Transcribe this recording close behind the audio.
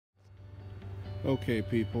Okay,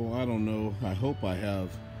 people, I don't know. I hope I have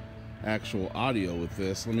actual audio with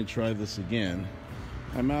this. Let me try this again.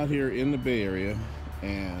 I'm out here in the Bay Area,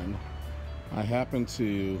 and I happen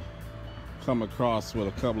to come across what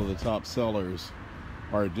a couple of the top sellers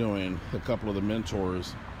are doing. A couple of the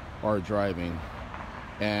mentors are driving,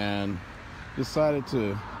 and decided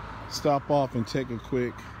to stop off and take a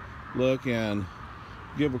quick look and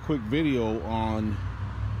give a quick video on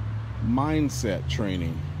mindset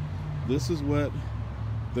training. This is what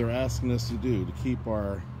they're asking us to do, to keep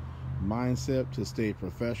our mindset, to stay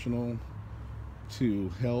professional, to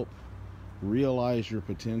help realize your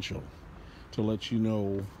potential, to let you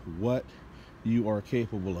know what you are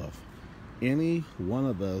capable of. Any one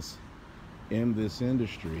of us in this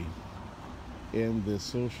industry, in this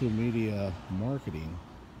social media marketing,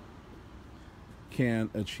 can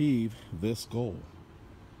achieve this goal.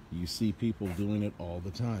 You see people doing it all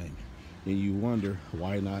the time, and you wonder,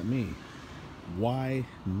 why not me? Why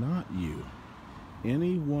not you?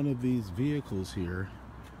 Any one of these vehicles here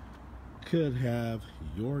could have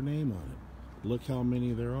your name on it. Look how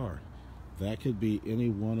many there are. That could be any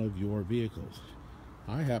one of your vehicles.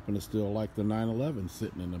 I happen to still like the 911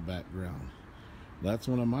 sitting in the background. That's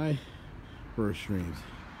one of my first streams.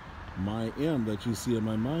 My M that you see in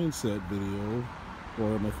my mindset video,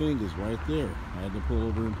 or my thing, is right there. I had to pull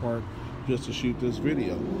over and park just to shoot this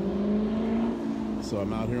video. So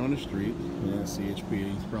I'm out here on the street, and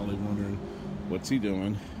CHP, he's probably wondering what's he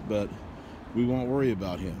doing, but we won't worry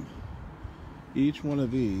about him. Each one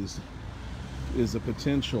of these is a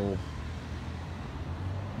potential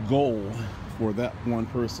goal for that one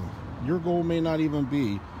person. Your goal may not even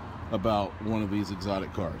be about one of these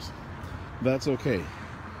exotic cars. That's okay.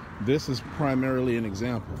 This is primarily an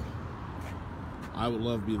example. I would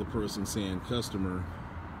love to be the person saying customer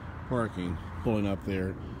parking, pulling up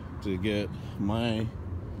there to get my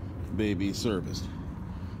baby serviced.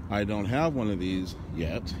 I don't have one of these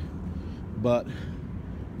yet, but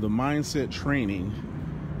the mindset training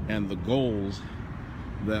and the goals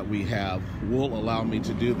that we have will allow me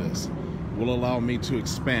to do this, will allow me to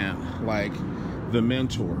expand like the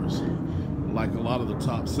mentors, like a lot of the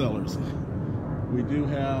top sellers. We do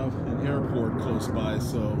have an airport close by,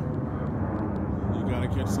 so you got to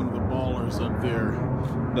catch some of the ballers up there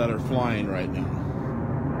that are flying right now.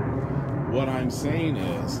 What I'm saying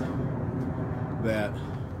is that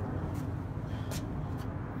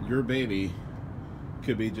your baby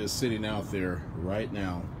could be just sitting out there right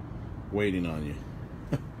now waiting on you.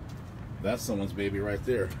 That's someone's baby right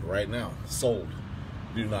there, right now. Sold.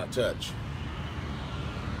 Do not touch.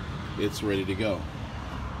 It's ready to go.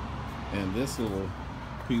 And this little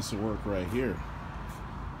piece of work right here,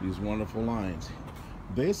 these wonderful lines.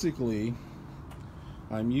 Basically,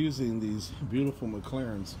 I'm using these beautiful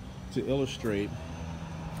McLarens to illustrate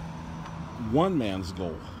one man's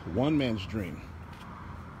goal, one man's dream.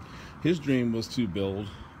 His dream was to build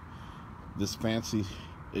this fancy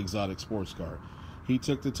exotic sports car. He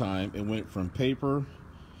took the time and went from paper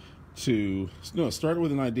to, started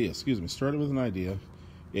with an idea,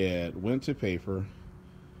 it went to paper,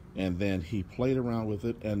 and then he played around with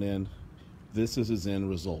it, and then this is his end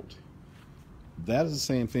result. That is the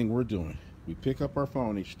same thing we're doing. We pick up our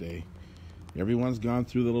phone each day. Everyone's gone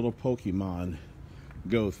through the little Pokemon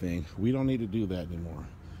Go thing. We don't need to do that anymore.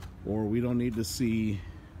 Or we don't need to see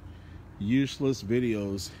useless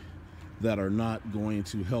videos that are not going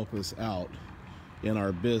to help us out in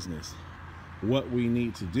our business. What we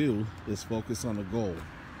need to do is focus on the goal.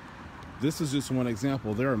 This is just one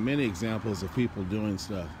example. There are many examples of people doing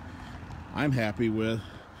stuff. I'm happy with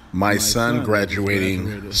my son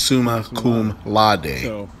graduating summa cum laude.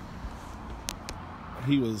 So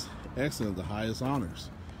he was excellent, the highest honors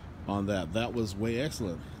on that. That was way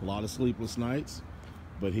excellent. A lot of sleepless nights,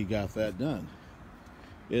 but he got that done.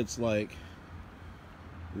 It's like,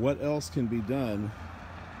 what else can be done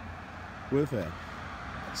with that?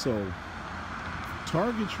 So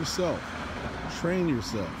target yourself, train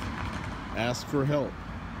yourself, ask for help.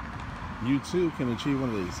 You too can achieve one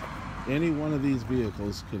of these. Any one of these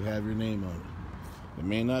vehicles could have your name on it. It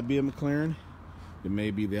may not be a McLaren, it may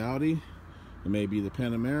be the Audi, it may be the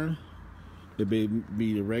Panamera, it may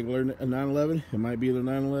be the regular 911, it might be the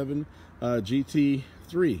 911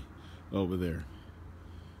 GT3 over there.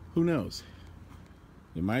 Who knows?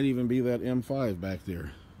 It might even be that M5 back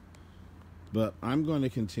there. But I'm going to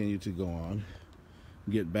continue to go on,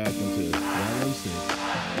 get back into that M6,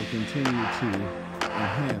 and continue to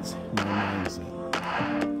enhance my mindset.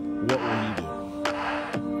 What will you do?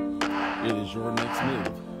 It is your next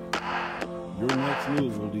move. Your next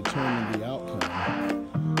move will determine the outcome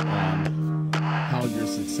on how your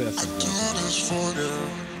success is going to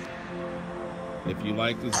be. If you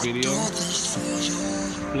like this video,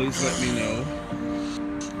 please let me know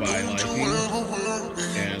by liking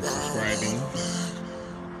and subscribing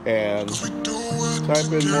and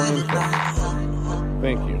type in more info.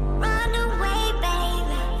 Thank you. Run away,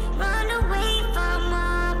 baby. Run away from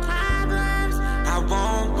all problems. I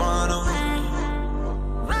won't run away.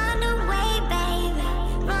 Run away,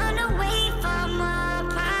 baby. Run away from all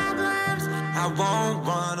problems. I won't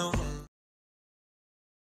run away.